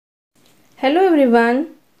Hello everyone.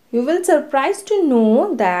 You will surprised to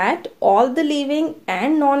know that all the living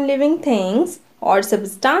and non-living things or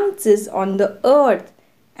substances on the earth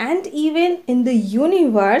and even in the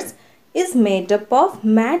universe is made up of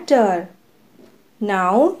matter.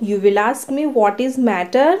 Now you will ask me what is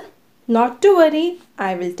matter? Not to worry,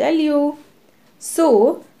 I will tell you.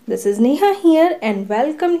 So this is Neha here and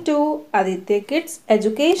welcome to Aditya Kids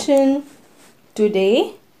Education.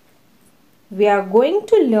 Today we are going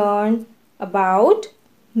to learn about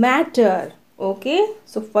matter. Okay,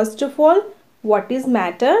 so first of all, what is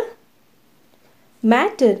matter?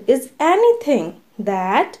 Matter is anything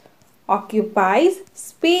that occupies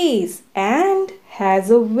space and has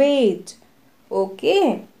a weight.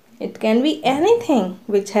 Okay, it can be anything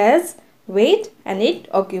which has weight and it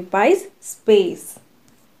occupies space.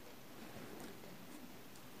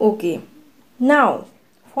 Okay, now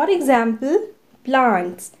for example,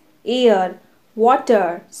 plants, air,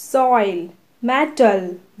 water, soil,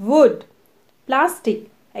 metal, wood, plastic,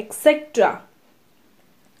 etc.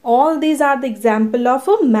 All these are the example of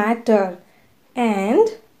a matter. And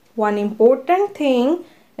one important thing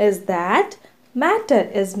is that matter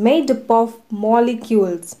is made up of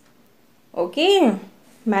molecules. Okay,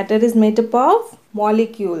 matter is made up of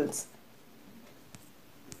molecules.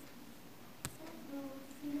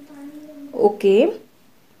 Okay,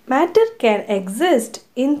 matter can exist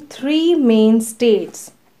in three main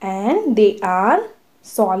states and they are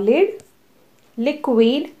solid,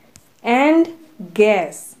 liquid and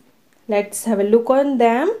gas. Let's have a look on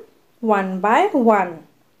them one by one.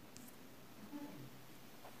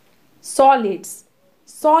 Solids.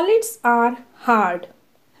 Solids are hard,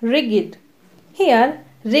 rigid. Here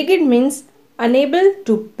rigid means unable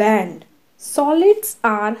to bend. Solids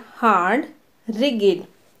are hard, rigid.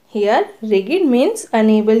 Here rigid means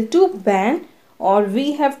unable to bend or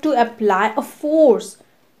we have to apply a force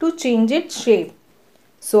to change its shape.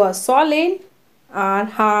 So a solid are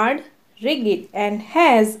hard, rigid and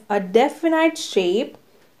has a definite shape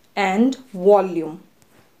and volume.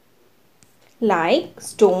 Like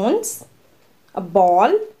stones, a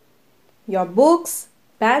ball, your books,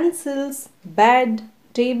 pencils, bed,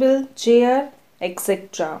 table, chair,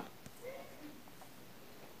 etc.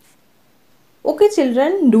 Okay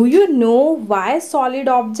children, do you know why solid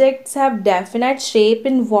objects have definite shape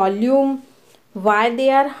and volume? Why they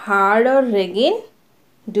are hard or rigid?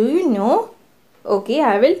 Do you know? Okay,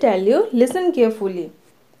 I will tell you. Listen carefully.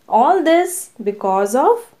 All this because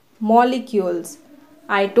of molecules.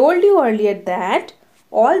 I told you earlier that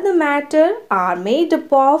all the matter are made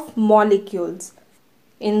up of molecules.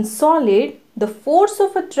 In solid, the force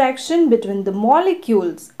of attraction between the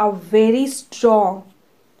molecules are very strong.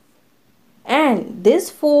 And this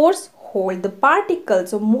force hold the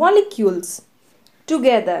particles or molecules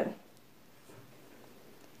together.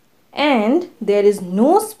 And there is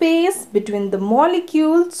no space between the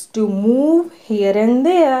molecules to move here and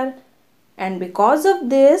there. And because of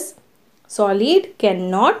this, solid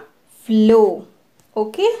cannot flow.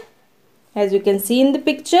 Okay? As you can see in the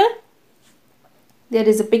picture, there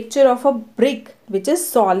is a picture of a brick which is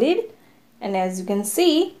solid. And as you can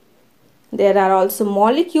see, there are also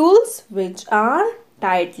molecules which are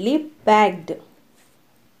tightly packed.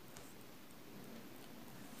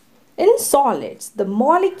 In solids, the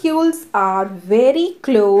molecules are very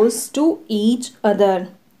close to each other,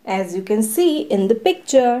 as you can see in the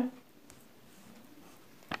picture.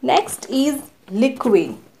 Next is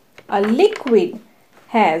liquid. A liquid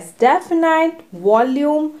has definite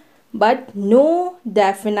volume but no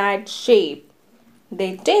definite shape.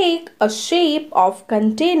 They take a shape of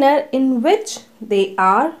container in which they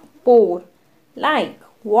are poured, like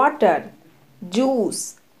water,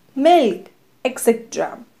 juice, milk,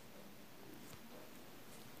 etc.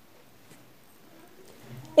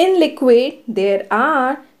 In liquid, there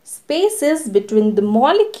are spaces between the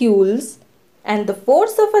molecules and the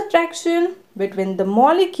force of attraction between the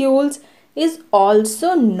molecules is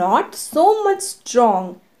also not so much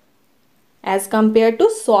strong as compared to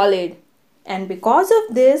solid. And because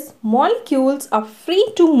of this, molecules are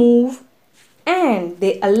free to move and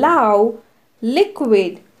they allow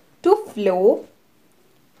liquid to flow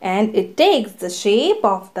and it takes the shape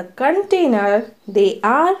of the container they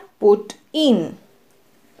are put in.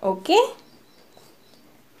 Okay.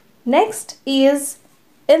 Next is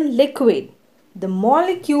in liquid. The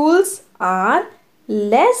molecules are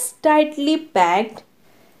less tightly packed.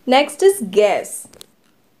 Next is gas.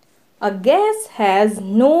 A gas has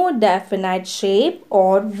no definite shape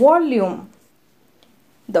or volume.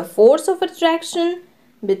 The force of attraction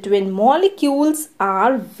between molecules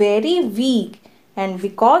are very weak and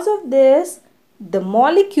because of this, the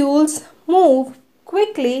molecules move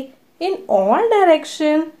quickly in all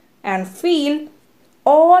direction and fill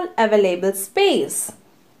all available space.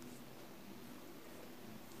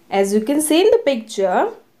 As you can see in the picture,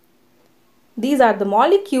 these are the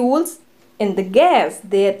molecules in the gas.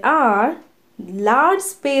 There are large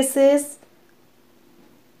spaces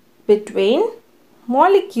between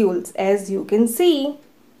molecules, as you can see.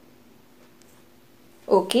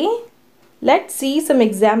 Okay, let's see some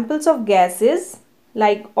examples of gases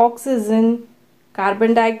like oxygen,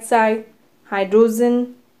 carbon dioxide,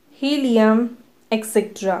 hydrogen, helium,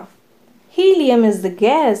 etc. Helium is the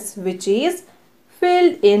gas which is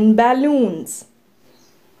filled in balloons.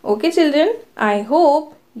 Okay children, I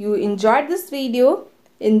hope you enjoyed this video.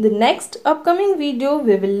 In the next upcoming video,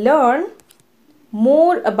 we will learn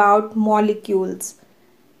more about molecules.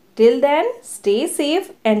 Till then, stay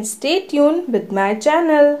safe and stay tuned with my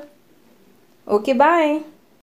channel. Okay, bye.